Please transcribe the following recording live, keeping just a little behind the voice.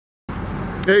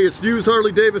Hey, it's used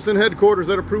Harley Davidson headquarters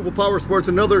at Approval Power Sports.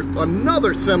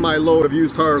 Another semi-load of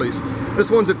used Harleys.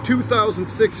 This one's a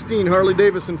 2016 Harley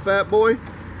Davidson Fat Boy.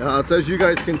 It's, as you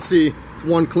guys can see, it's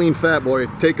one clean Fat Boy.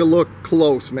 Take a look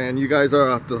close, man. You guys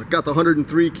are got the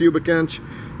 103 cubic inch.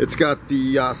 It's got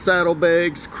the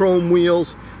saddlebags, chrome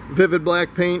wheels, vivid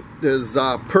black paint is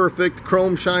perfect.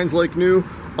 Chrome shines like new.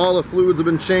 All the fluids have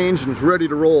been changed and it's ready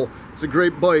to roll. It's a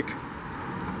great bike.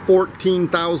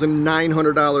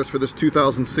 $14,900 for this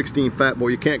 2016 Fat Boy.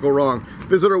 You can't go wrong.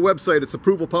 Visit our website. It's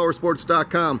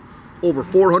approvalpowersports.com. Over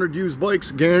 400 used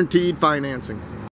bikes, guaranteed financing.